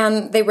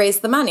 and they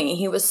raised the money.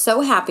 He was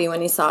so happy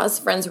when he saw his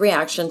friend's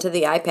reaction to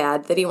the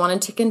iPad that he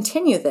wanted to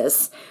continue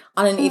this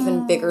on an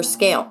even bigger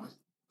scale.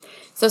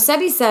 So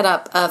Sebby set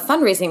up a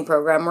fundraising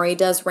program where he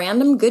does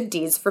random good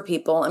deeds for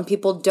people and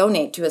people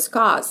donate to his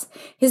cause.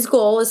 His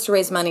goal is to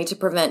raise money to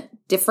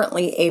prevent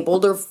differently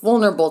abled or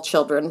vulnerable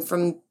children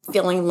from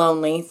feeling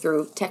lonely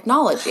through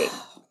technology.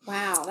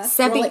 Wow, that's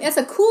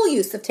a cool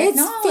use of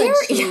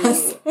technology.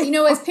 It's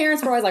as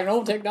parents, we're always like,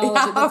 no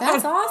technology, but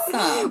that's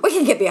awesome. We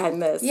can get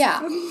behind this.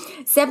 Yeah.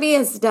 Sebby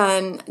has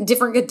done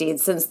different good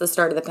deeds since the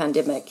start of the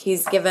pandemic.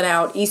 He's given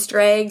out Easter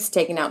eggs,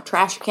 taken out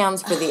trash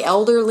cans for the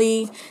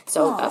elderly.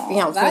 So,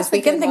 things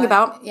we can think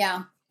about.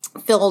 Yeah.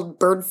 Filled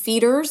bird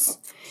feeders.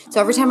 So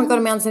every time I go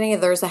to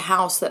Manzanilla, there's a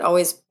house that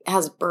always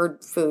has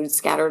bird food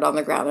scattered on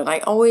the ground. And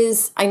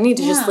I need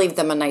to just leave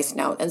them a nice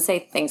note and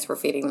say thanks for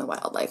feeding the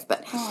wildlife.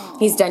 But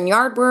he's done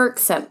yard work,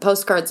 sent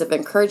postcards of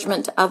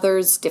encouragement to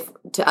others,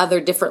 to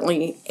other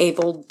differently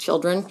abled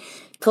children,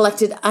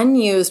 collected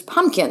unused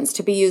pumpkins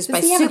to be used by...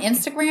 Does he have an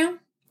Instagram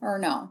or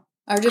no?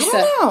 Or just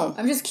I don't know.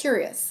 I'm just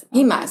curious.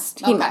 He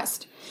must. He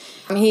must.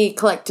 He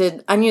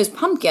collected unused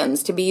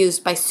pumpkins to be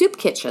used by soup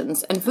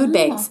kitchens and food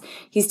banks.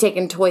 He's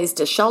taken toys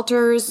to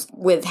shelters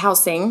with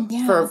housing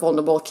for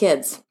vulnerable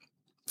kids.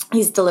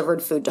 He's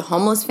delivered food to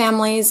homeless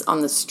families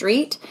on the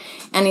street,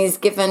 and he's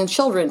given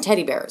children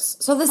teddy bears.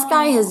 So this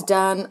guy has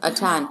done a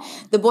ton.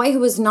 The boy who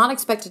was not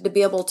expected to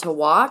be able to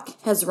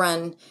walk has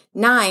run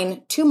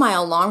 9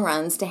 2-mile long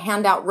runs to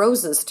hand out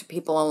roses to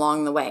people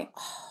along the way.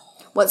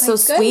 What's so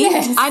sweet?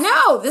 I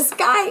know, this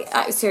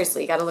guy,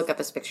 seriously, you got to look up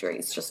his picture.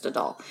 He's just a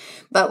doll.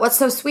 But what's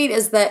so sweet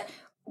is that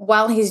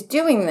while he's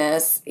doing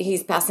this,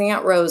 he's passing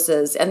out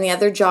roses, and the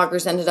other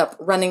joggers ended up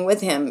running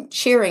with him,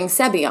 cheering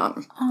Sebby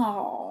on.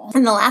 Oh.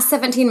 In the last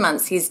 17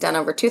 months, he's done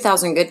over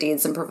 2,000 good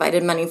deeds and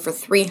provided money for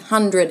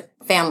 300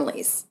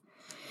 families.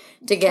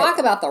 Talk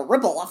about the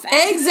ripple effect.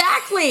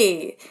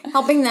 Exactly.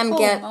 Helping them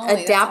get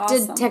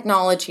adapted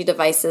technology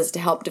devices to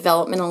help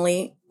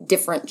developmentally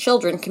different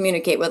children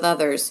communicate with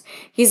others.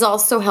 He's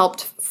also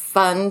helped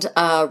fund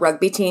a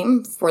rugby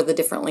team for the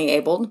differently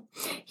abled.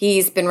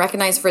 He's been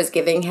recognized for his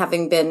giving,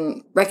 having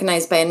been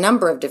recognized by a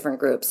number of different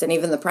groups and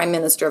even the Prime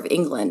Minister of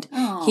England.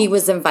 Oh. He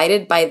was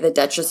invited by the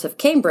Duchess of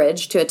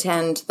Cambridge to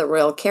attend the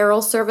Royal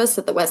Carol service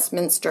at the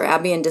Westminster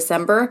Abbey in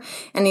December,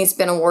 and he's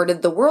been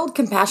awarded the World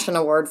Compassion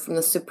Award from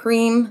the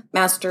Supreme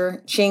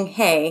Master Ching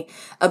Hai,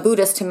 a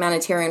Buddhist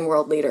humanitarian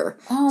world leader.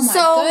 Oh my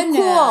goodness.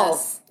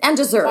 Cool and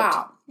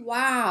deserved.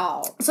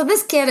 Wow. So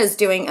this kid is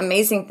doing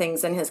amazing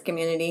things in his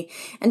community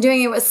and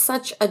doing it with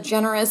such a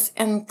generous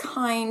and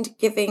kind,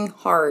 giving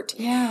heart.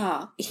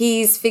 Yeah.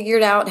 He's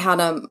figured out how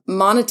to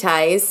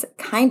monetize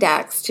kind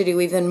acts to do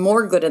even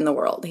more good in the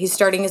world. He's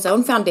starting his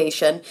own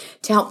foundation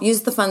to help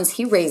use the funds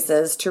he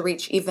raises to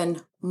reach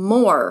even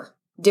more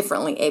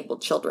differently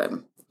abled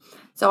children.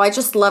 So I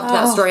just loved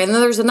that story. And then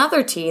there's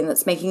another teen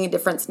that's making a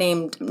difference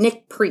named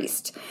Nick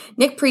Priest.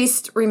 Nick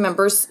Priest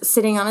remembers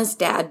sitting on his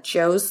dad,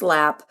 Joe's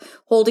lap,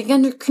 holding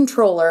a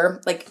controller.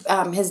 Like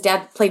his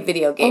dad played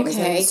video games.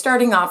 Okay. And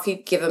starting off,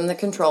 he'd give him the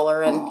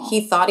controller, and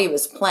he thought he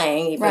was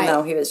playing, even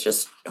though he was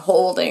just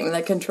holding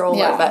the controller.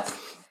 Yeah. But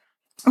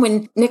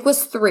when Nick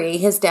was 3,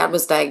 his dad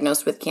was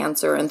diagnosed with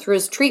cancer. And through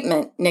his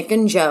treatment, Nick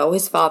and Joe,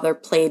 his father,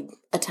 played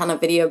a ton of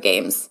video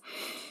games.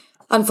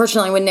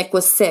 Unfortunately, when Nick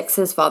was 6,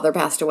 his father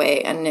passed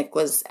away, and Nick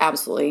was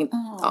absolutely,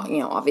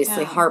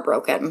 obviously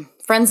heartbroken.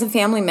 Friends and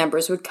family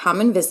members would come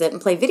and visit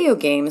and play video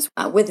games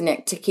with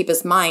Nick to keep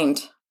his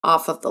mind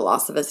off of the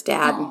loss of his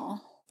dad.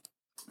 Aww.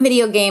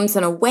 Video games,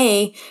 in a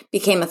way,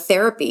 became a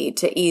therapy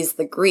to ease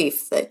the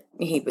grief that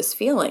he was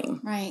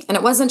feeling. Right. And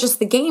it wasn't just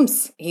the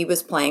games he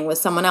was playing with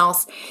someone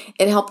else.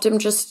 It helped him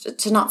just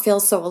to not feel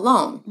so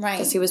alone. Right.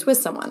 Because he was with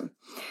someone.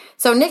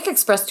 So Nick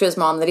expressed to his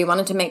mom that he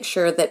wanted to make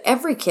sure that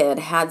every kid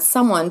had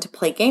someone to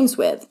play games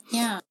with.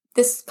 Yeah.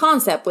 This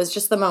concept was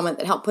just the moment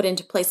that helped put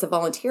into place a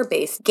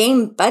volunteer-based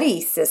game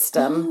buddy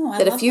system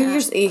that a few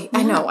years...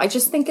 I know. I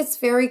just think it's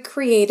very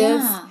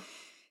creative. Yeah.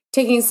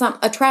 Taking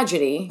a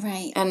tragedy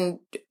and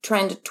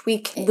trying to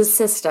tweak the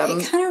system.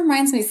 It kind of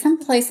reminds me,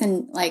 someplace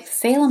in like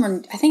Salem,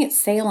 or I think it's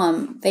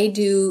Salem,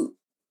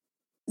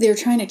 they're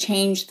trying to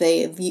change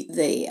the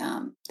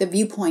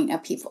viewpoint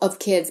of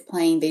kids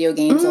playing video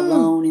games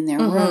alone in their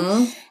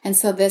room. And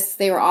so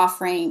they were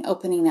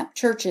opening up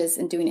churches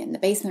and doing it in the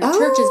basement of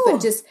churches,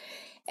 but just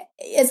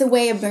as a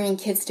way of bringing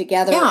kids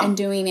together and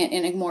doing it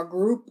in a more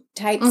group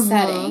type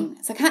setting.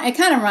 So it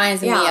kind of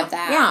reminds me of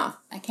that. Yeah.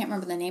 I can't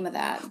remember the name of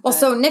that. Well,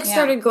 so Nick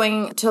started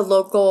going to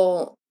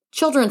local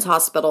children's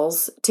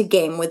hospitals to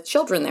game with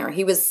children there.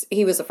 He was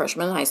a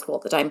freshman in high school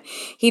at the time.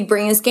 He'd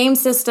bring his game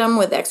system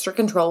with extra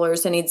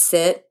controllers, and he'd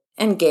sit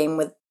and game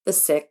with the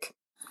sick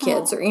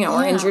kids or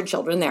injured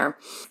children there.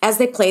 As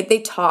they played,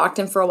 they talked,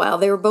 and for a while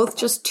they were both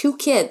just 2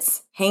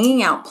 kids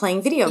hanging out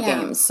playing video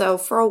games. So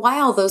for a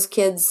while, those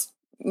kids,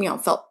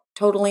 felt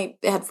totally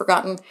had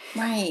forgotten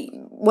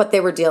what they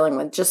were dealing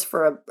with just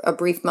for a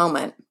brief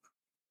moment.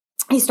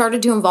 He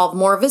started to involve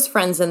more of his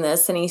friends in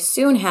this, and he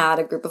soon had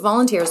a group of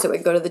volunteers that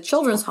would go to the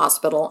children's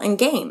hospital and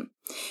game.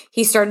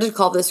 He started to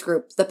call this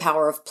group the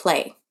Power of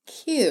Play.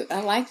 Cute.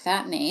 I like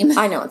that name.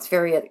 I know.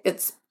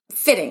 It's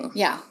fitting.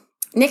 Yeah.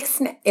 Nick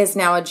is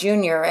now a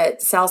junior at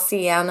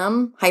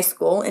Salesianum High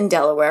School in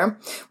Delaware.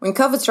 When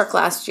COVID struck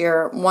last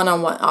year,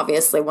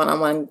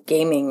 one-on-one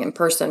gaming in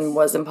person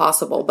was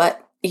impossible,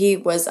 but he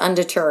was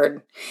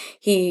undeterred.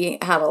 He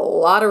had a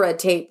lot of red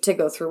tape to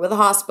go through with the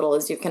hospital,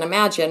 as you can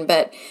imagine,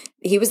 but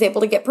he was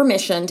able to get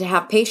permission to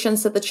have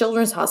patients at the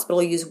children's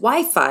hospital use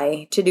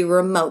Wi-Fi to do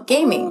remote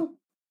gaming. Oh,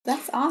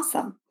 that's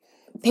awesome.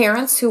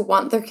 Parents who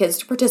want their kids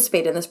to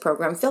participate in this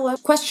program fill out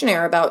a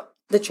questionnaire about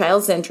the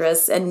child's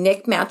interests, and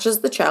Nick matches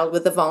the child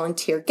with a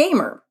volunteer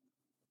gamer.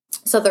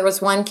 So there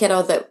was one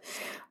kiddo that,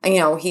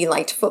 he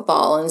liked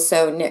football, and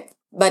so Nick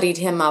buddied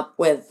him up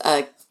with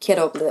a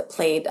kiddo that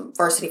played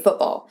varsity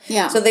football.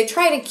 Yeah. So they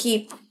try to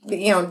keep,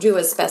 do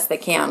as best they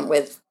can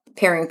with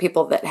pairing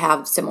people that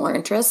have similar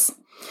interests.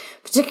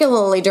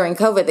 Particularly during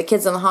COVID, the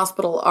kids in the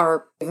hospital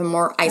are even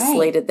more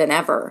isolated than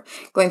ever.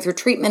 Going through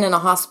treatment in a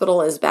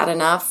hospital is bad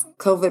enough.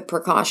 COVID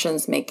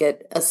precautions make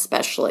it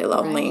especially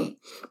lonely. Right.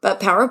 But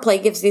Power of Play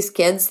gives these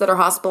kids that are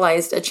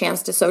hospitalized a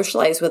chance to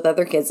socialize with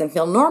other kids and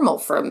feel normal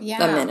for a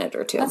minute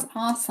or 2. That's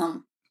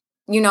awesome.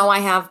 I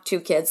have 2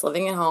 kids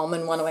living at home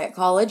and one away at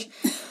college.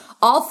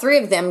 All 3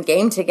 of them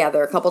game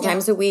together a couple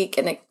times a week,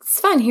 and it's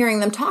fun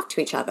hearing them talk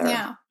to each other.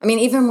 Yeah. I mean,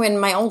 even when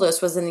my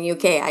oldest was in the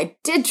UK, I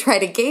did try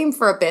to game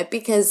for a bit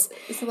because...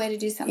 It's a way to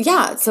do something.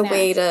 Yeah, it's a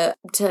way to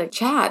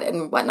chat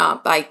and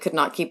whatnot. But I could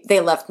not keep...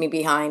 They left me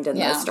behind in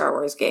the Star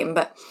Wars game.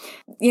 But,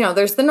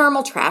 there's the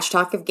normal trash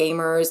talk of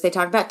gamers. They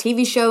talk about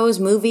TV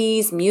shows,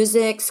 movies,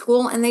 music,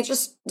 school, and they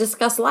just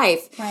discuss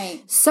life.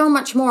 Right. So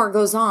much more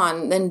goes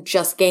on than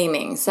just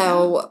gaming.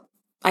 So... Yeah.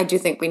 I do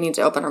think we need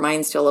to open our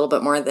minds to a little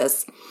bit more of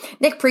this.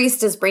 Nick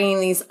Priest is bringing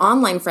these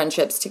online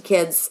friendships to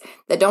kids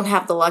that don't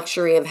have the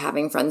luxury of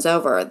having friends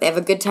over. They have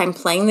a good time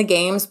playing the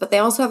games, but they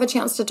also have a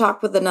chance to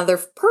talk with another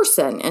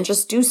person and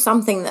just do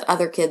something that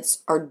other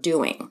kids are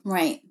doing.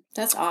 Right.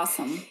 That's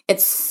awesome.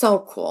 It's so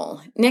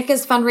cool. Nick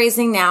is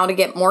fundraising now to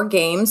get more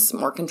games,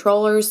 more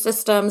controllers,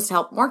 systems to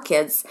help more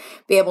kids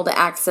be able to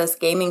access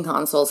gaming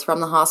consoles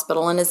from the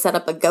hospital, and has set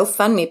up a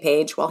GoFundMe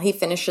page while he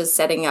finishes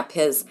setting up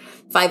his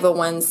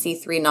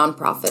 501c3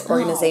 nonprofit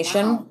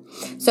organization. Wow.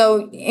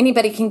 So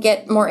anybody can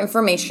get more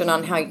information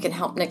on how you can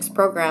help Nick's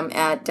program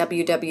at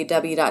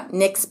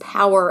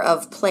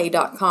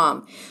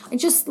www.nickspowerofplay.com. I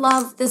just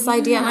love this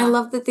idea, and I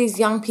love that these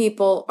young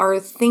people are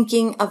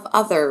thinking of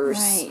others.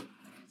 Right.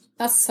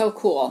 That's so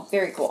cool.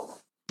 Very cool.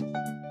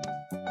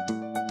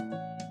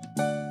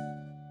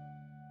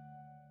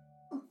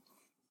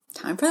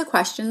 Time for the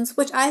questions,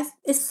 which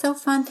is so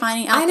fun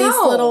finding out I these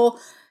know. little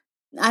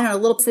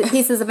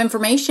pieces of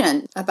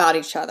information about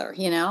each other,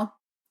 you know?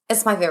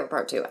 It's my favorite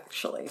part too,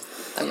 actually,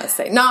 I must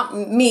say. Not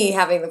me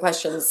having the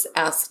questions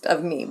asked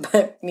of me,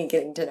 but me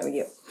getting to know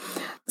you.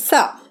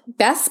 So,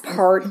 best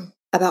part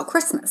about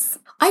Christmas.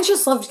 I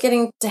just loved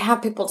getting to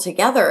have people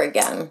together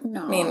again.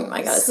 No, I mean,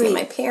 I got to see sweet.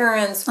 my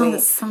parents. Oh,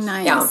 that's so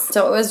nice. Yeah,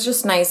 so it was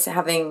just nice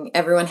having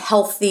everyone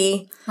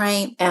healthy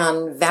Right.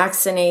 and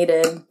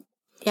vaccinated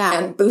Yeah.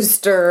 and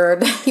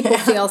boosted. People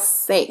feel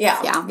safe.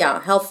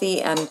 Yeah,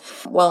 healthy and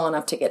well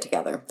enough to get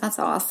together. That's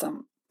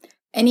awesome.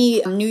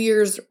 Any New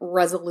Year's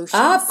resolutions?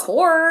 Of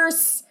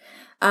course.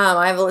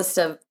 I have a list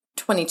of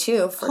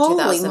 22 for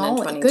Holy 2022.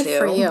 moly. Good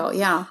for you.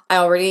 Yeah. I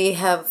already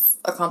have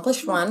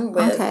accomplished one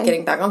with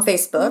getting back on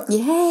Facebook.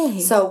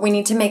 Yay. So we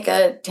need to make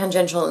a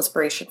Tangential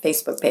Inspiration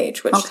Facebook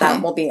page, which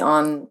that will be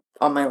on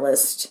my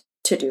list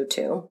to do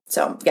too.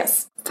 So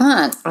yes,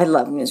 Fun. I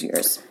love New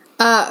Year's.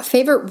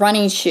 Favorite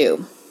running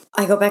shoe?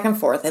 I go back and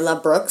forth. I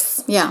love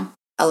Brooks. Yeah.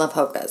 I love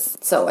Hoka's.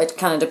 So it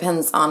kind of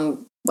depends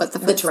on What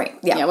the terrain.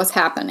 Yeah, what's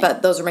happening.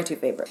 But those are my two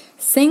favorite.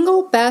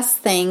 Single best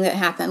thing that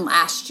happened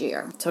last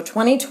year. So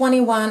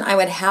 2021, I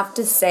would have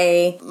to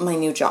say my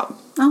new job.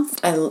 Oh.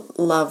 I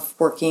love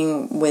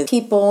working with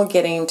people,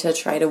 getting to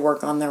try to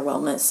work on their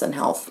wellness and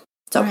health.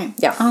 So,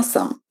 yeah.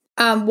 Awesome.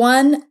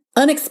 One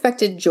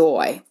unexpected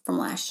joy from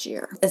last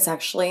year. It's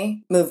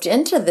actually moved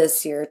into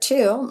this year,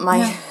 too.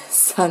 My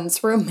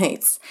son's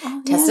roommates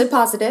tested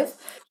positive.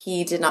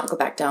 He did not go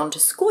back down to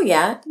school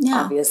yet,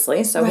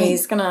 obviously. So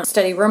he's going to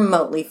study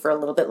remotely for a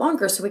little bit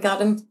longer. So we got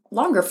him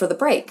longer for the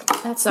break.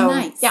 That's so,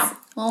 nice. Yeah.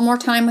 A little more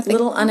time with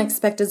Little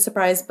unexpected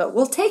surprise, but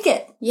we'll take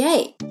it.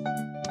 Yay.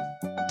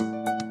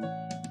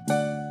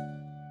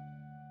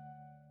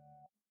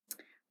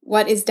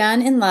 What is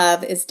done in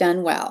love is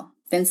done well.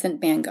 Vincent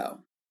Van Gogh.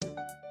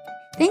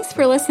 Thanks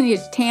for listening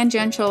to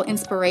Tangential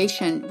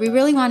Inspiration. We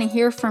really want to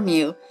hear from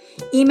you.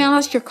 Email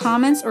us your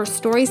comments or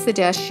story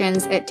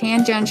suggestions at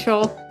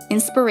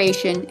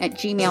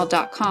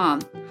tangentialinspiration@gmail.com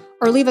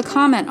or leave a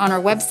comment on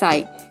our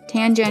website,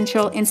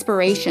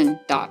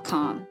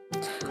 tangentialinspiration.com.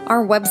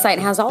 Our website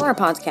has all our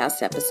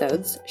podcast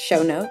episodes,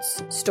 show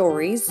notes,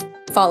 stories,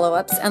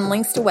 follow-ups, and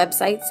links to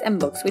websites and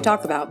books we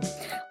talk about.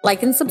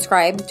 Like and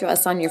subscribe to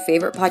us on your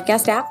favorite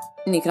podcast app,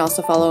 and you can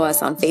also follow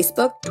us on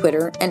Facebook,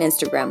 Twitter, and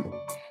Instagram.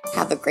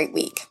 Have a great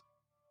week.